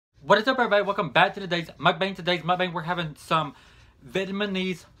What is up, everybody? Welcome back to today's mukbang. Today's mukbang, we're having some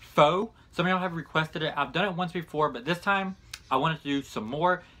Vietnamese pho. Some of y'all have requested it. I've done it once before, but this time I wanted to do some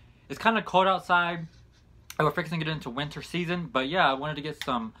more. It's kind of cold outside. We're fixing to get into winter season, but yeah, I wanted to get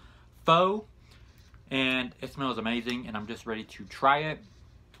some pho, and it smells amazing, and I'm just ready to try it.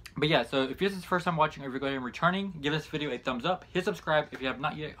 But yeah, so if this is the first time watching or if you're going to be returning, give this video a thumbs up, hit subscribe if you have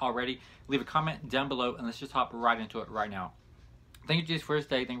not yet already, leave a comment down below, and let's just hop right into it right now. Thank you, Jesus, for this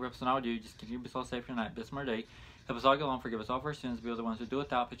day. Thank you for all we do. Just continue to be so safe tonight. Bless our day. Help us all get along. Forgive us all for our sins. Be the ones who do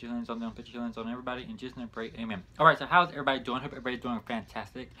without. Put your hands on them. Put your hands on everybody. In Jesus' name, pray. Amen. All right, so how's everybody doing? Hope everybody's doing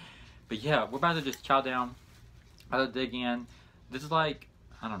fantastic. But yeah, we're about to just chow down. About to dig in. This is like,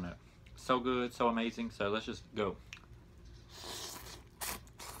 I don't know, so good, so amazing. So let's just go.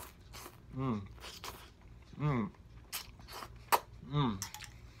 Mmm. Mmm. Mmm.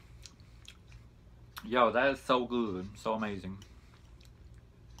 Yo, that is so good. So amazing.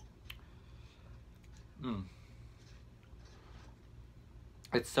 Mmm.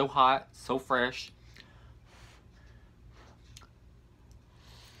 It's so hot, so fresh.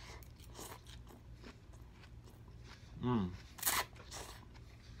 Mmm.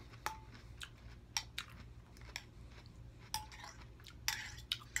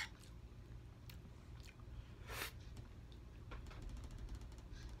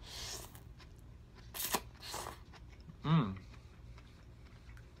 Mmm.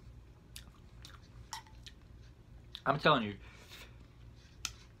 I'm telling you,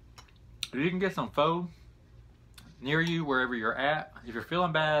 if you can get some pho near you, wherever you're at, if you're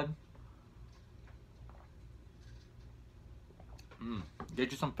feeling bad,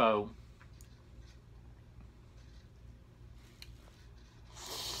 get you some pho.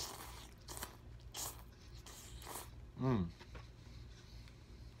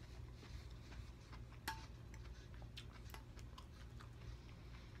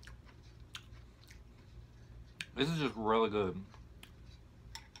 This is just really good.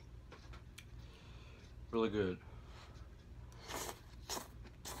 Really good.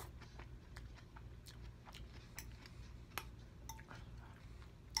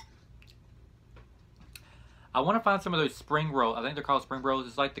 I want to find some of those spring rolls. I think they're called spring rolls.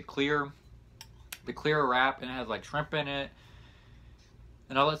 It's like the clear wrap, and it has like shrimp in it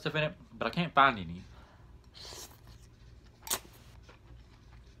and all that stuff in it, but I can't find any.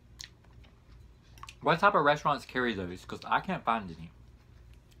 What type of restaurants carry those? Because I can't find any.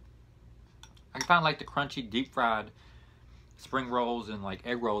 I can find like the crunchy deep fried spring rolls and like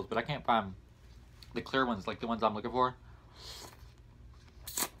egg rolls, but I can't find the clear ones, like the ones I'm looking for.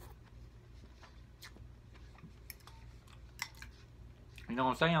 You know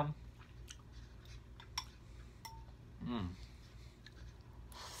what I'm saying? Mmm.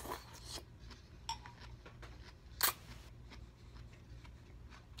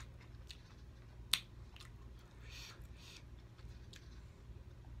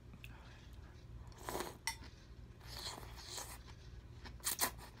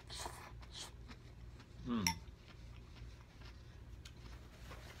 Mmm.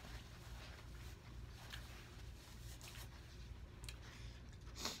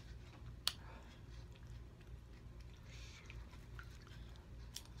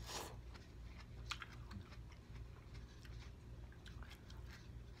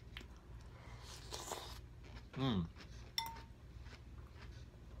 Mmm.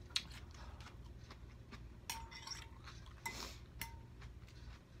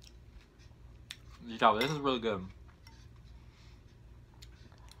 Yo, this is really good.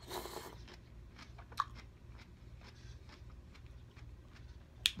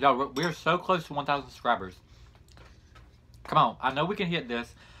 Yo, we're so close to 1,000 subscribers. Come on, I know we can hit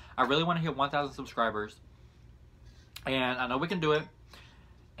this. I really want to hit 1,000 subscribers. And I know we can do it.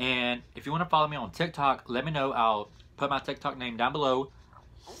 And if you want to follow me on TikTok, let me know. I'll put my TikTok name down below.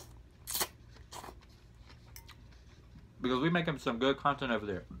 Because we're making some good content over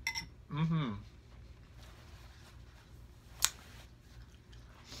there. Mmm.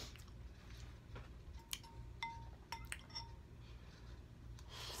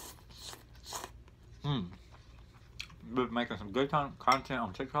 We're making some good content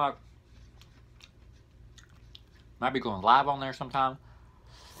on TikTok. Might be going live on there sometime.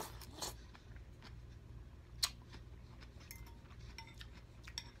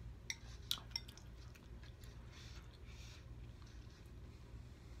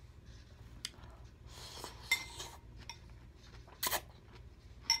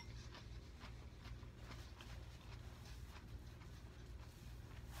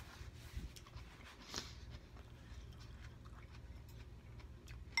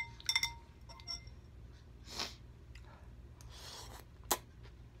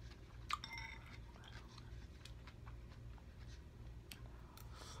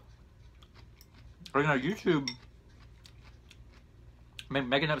 Or, you know, YouTube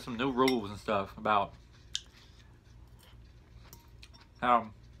making up some new rules and stuff about how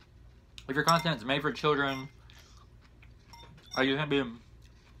if your content is made for children, are you going to be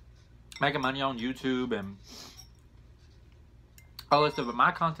making money on YouTube and all this stuff? But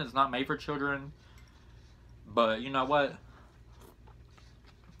my content's not made for children. But you know what?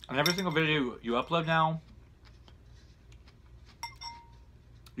 On every single video you upload now,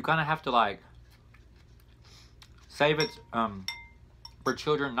 you kind of have to like save it for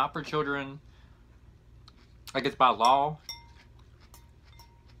children, not for children. Like it's by law.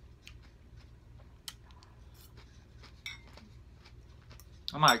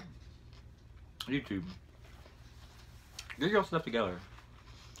 I'm like, YouTube, get your stuff together.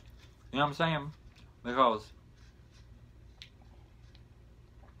 You know what I'm saying? Because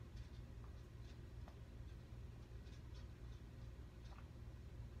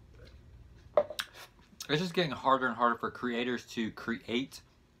it's just getting harder and harder for creators to create,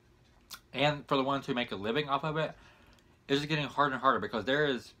 and for the ones who make a living off of it, it's just getting harder and harder because there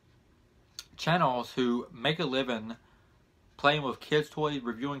is channels who make a living playing with kids' toys,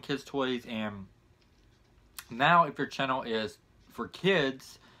 reviewing kids' toys, and now if your channel is for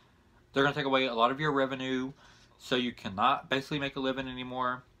kids, they're going to take away a lot of your revenue, so you cannot basically make a living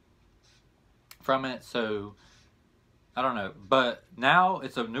anymore from it. So I don't know, but now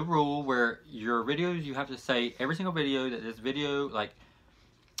it's a new rule where your videos, you have to say every single video that this video, like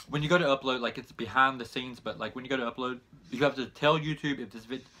when you go to upload, like it's behind the scenes, but like when you go to upload, you have to tell YouTube if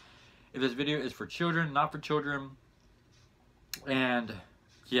this video is for children, not for children. And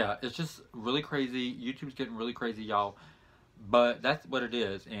yeah, it's just really crazy. YouTube's getting really crazy, y'all, but that's what it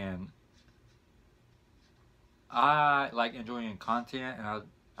is. And I like enjoying content, and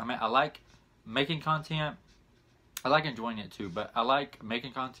I like making content. I like enjoying it too, but I like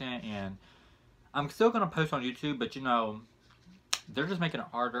making content, and I'm still going to post on YouTube, but you know, they're just making it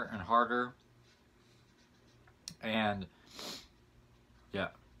harder and harder. And yeah.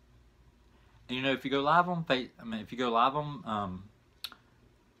 And you know, if you go live on if you go live on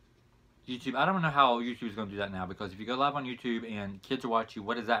YouTube, I don't know how YouTube is going to do that now, because if you go live on YouTube and kids watch you,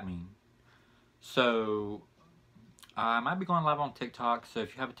 what does that mean? So I might be going live on TikTok, so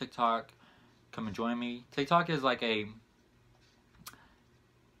if you have a TikTok, come and join me. TikTok is like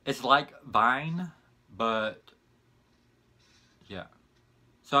it's like Vine, but yeah.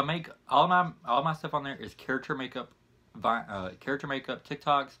 So I make all my stuff on there is character makeup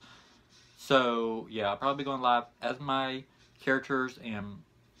TikToks. So yeah, I'll probably be going live as my characters, and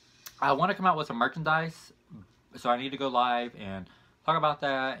I want to come out with some merchandise. So I need to go live and talk about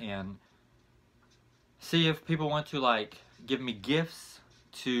that and see if people want to like give me gifts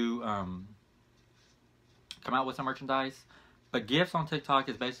to come out with some merchandise. But gifts on TikTok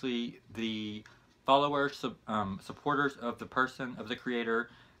is basically the followers, supporters of the person, of the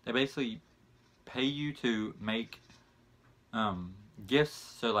creator. They basically pay you to make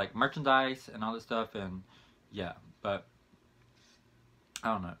gifts, so like merchandise and all this stuff. And yeah, but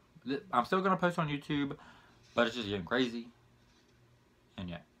I don't know. I'm still gonna post on YouTube, but it's just getting crazy. And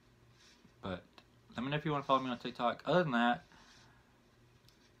yeah, but let me know if you want to follow me on TikTok. Other than that,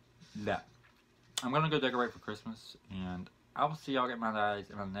 I'm gonna go decorate for Christmas, and I will see y'all in my guys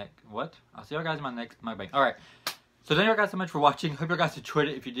in my next I'll see y'all guys in my next mukbang. Alright. So thank you guys so much for watching. Hope you guys enjoyed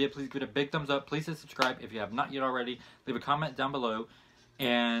it. If you did, please give it a big thumbs up. Please hit subscribe if you have not yet already. Leave a comment down below.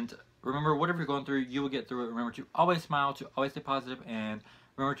 And remember, whatever you're going through, you will get through it. Remember to always smile, to always stay positive, and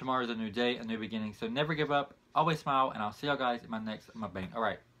remember tomorrow is a new day, a new beginning. So never give up, always smile, and I'll see y'all guys in my next mukbang.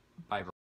 Alright. Bye.